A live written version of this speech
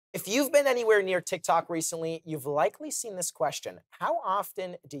If you've been anywhere near TikTok recently, you've likely seen this question. How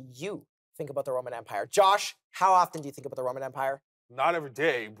often do you think about the Roman Empire? Josh, how often do you think about the Roman Empire? Not every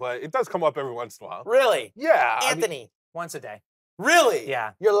day, but it does come up every once in a while. Really? Yeah. Anthony? Once a day. Really?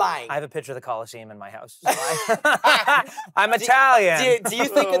 Yeah. You're lying. I have a picture of the Colosseum in my house. So I'm Italian. Do you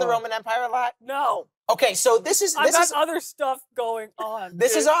think of the Roman Empire a lot? No. Okay, so this is other stuff going on.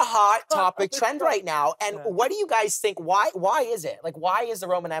 This is a hot topic trend stuff. right now. And what do you guys think? Why is it? Like, why is the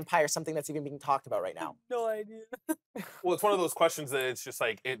Roman Empire something that's even being talked about right now? No idea. Well, it's one of those questions that it's just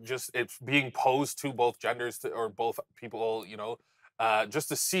like it's being posed to both genders or both people, you know, just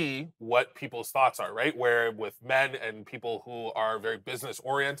to see what people's thoughts are, right? Where with men and people who are very business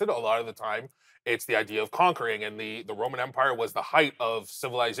oriented, a lot of the time it's the idea of conquering, and the Roman Empire was the height of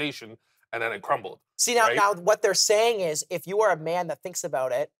civilization, and then it crumbled. See, now, right? now what they're saying is if you are a man that thinks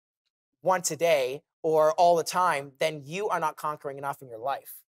about it once a day or all the time, then you are not conquering enough in your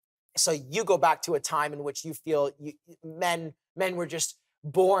life. So you go back to a time in which you feel men were just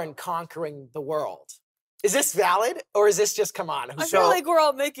born conquering the world. Is this valid, or is this just, come on? I feel like we're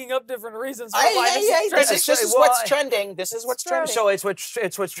all making up different reasons for why This is just what's trending. This is what's trending. So it's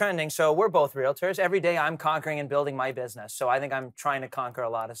what's trending. So we're both realtors. Every day I'm conquering and building my business. So I think I'm trying to conquer a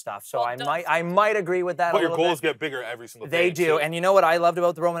lot of stuff. So I might agree with that. But a your little goals bit. get bigger every single day. They do. So. And you know what I loved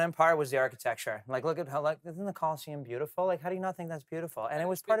about the Roman Empire was the architecture. Like, look at how, like, isn't the Colosseum beautiful? Like, how do you not think that's beautiful? And it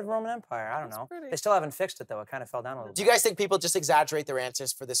was part of the Roman Empire. I don't know. pretty. They still haven't fixed it, though. It kind of fell down a little Do you bit. guys think people just exaggerate their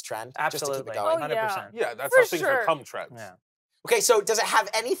answers for this trend? Absolutely. Just to keep it going? 100%. Yeah, that's For how things sure. become trends. Yeah. Okay, so does it have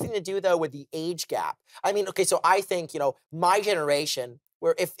anything to do, though, with the age gap? I mean, okay, so I think, you know, my generation,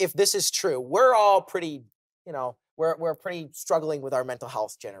 where if this is true, we're all pretty, you know, we're pretty struggling with our mental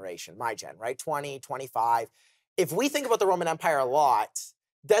health generation, my gen, right? 20, 25. If we think about the Roman Empire a lot,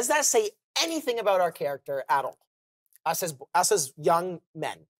 does that say anything about our character at all? Us as young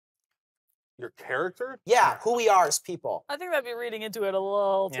men. Your character? Yeah, who we are as people. I think that'd be reading into it a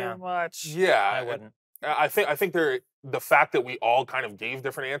little Yeah. too much. Yeah, I wouldn't. I think the fact that we all kind of gave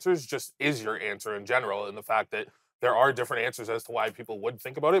different answers just is your answer in general, and the fact that there are different answers as to why people would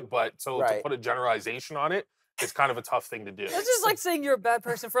think about it. But to Right. put a generalization on it, it's kind of a tough thing to do. It's just like saying you're a bad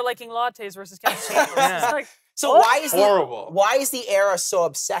person for liking lattes versus cappuccinos. Yeah. It's like, So what? why is the era so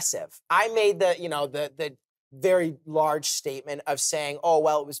obsessive? I made the very large statement of saying, oh,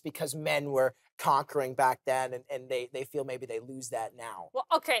 well, it was because men were conquering back then, and they feel maybe they lose that now. Well,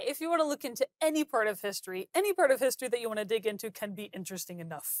 okay, if you want to look into any part of history that you want to dig into can be interesting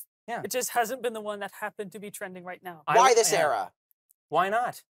enough. Yeah. It just hasn't been the one that happened to be trending right now. Why this yeah. era? Why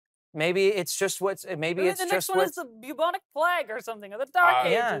not? Maybe it's just what's. Maybe it's the just next one what's. is the bubonic plague or something, or the Dark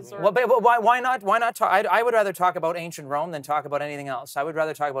Yeah. Ages. Or... Well, but why not? Why not talk? I would rather talk about ancient Rome than talk about anything else. I would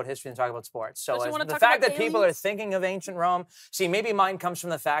rather talk about history than talk about sports. So Don't you wanna the talk fact about that people are aliens? thinking of ancient Rome, see, maybe mine comes from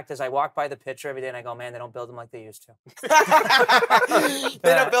the fact as I walk by the picture every day and I go, man, they don't build them like they used to.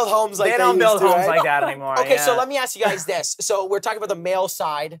 They don't build homes like they don't build used to, homes right? like that anymore. Okay, so yeah. let me ask you guys this. So we're talking about the male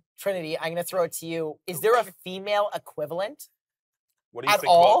side, Trinity. I'm going to throw it to you. Is there a female equivalent? What do you At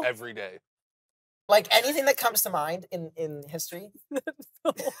think all? about every day? Like anything that comes to mind in history?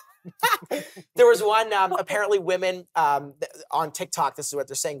 There was one, apparently women on TikTok, this is what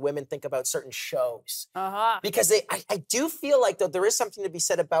they're saying, women think about certain shows. Because I do feel like, though, there is something to be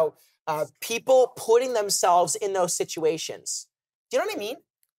said about people putting themselves in those situations. Do you know what I mean?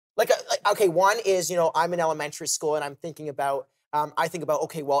 Like, okay, one is, you know, I'm in elementary school and I'm thinking about, I think about,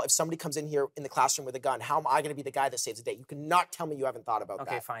 okay, well, if somebody comes in here in the classroom with a gun, how am I going to be the guy that saves the day? You cannot tell me you haven't thought about that.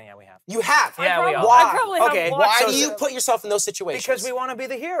 Okay, fine. Yeah, we have. You have? Yeah, we all Why? have. I probably have Okay, watched Why do it. you put yourself in those situations? Because we want to be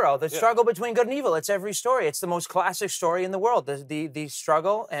the hero. The struggle between good and evil. It's every story. It's the most classic story in the world. The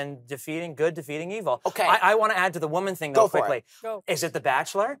struggle and defeating good, defeating evil. Okay. I want to add to the woman thing though Go for it. quickly. Go. Is it The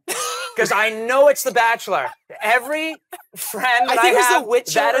Bachelor? Because I know it's The Bachelor. Every friend that I think it was have The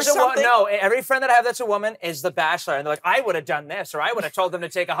Witcher that or is a woman. something. No, every friend that I have that's a woman is The Bachelor, and they're like, I would have done this, or I would have told them to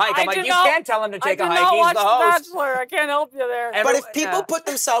take a hike. I'm like, you can't tell him to take a hike. I did not He's watch the The host. Bachelor. I can't help you there. But if people put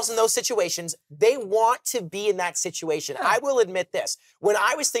themselves in those situations, they want to be in that situation. I will admit this. When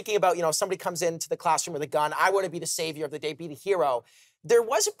I was thinking about, you know, somebody comes into the classroom with a gun, I want to be the savior of the day, be the hero. There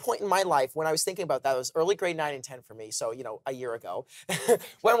was a point in my life when I was thinking about that. It was early grade 9 and 10 for me, so, you know, a year ago.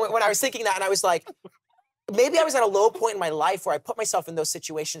 when I was thinking that, and I was like, maybe I was at a low point in my life where I put myself in those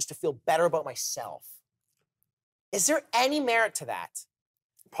situations to feel better about myself. Is there any merit to that?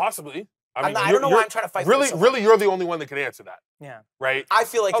 Possibly. I don't know why I'm trying to fight for Really, this so really, you're the only one that can answer that, Yeah. right? I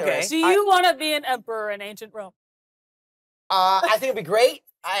feel like there Okay. is. Do you want to be an emperor in ancient Rome? I think it'd be great.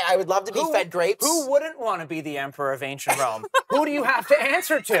 I would love to be fed grapes. Who wouldn't want to be the emperor of ancient Rome? Who do you have to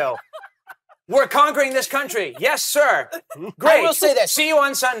answer to? We're conquering this country. Yes, sir. Great. I will say this. See you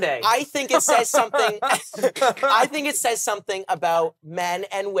on Sunday. I think it says something. I think it says something about men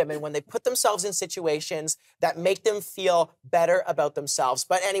and women when they put themselves in situations that make them feel better about themselves.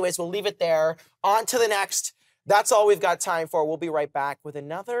 But anyways, we'll leave it there. On to the next. That's all we've got time for. We'll be right back with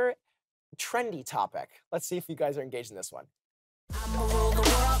another trendy topic. Let's see if you guys are engaged in this one.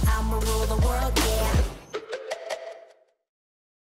 I'ma rule the world, yeah.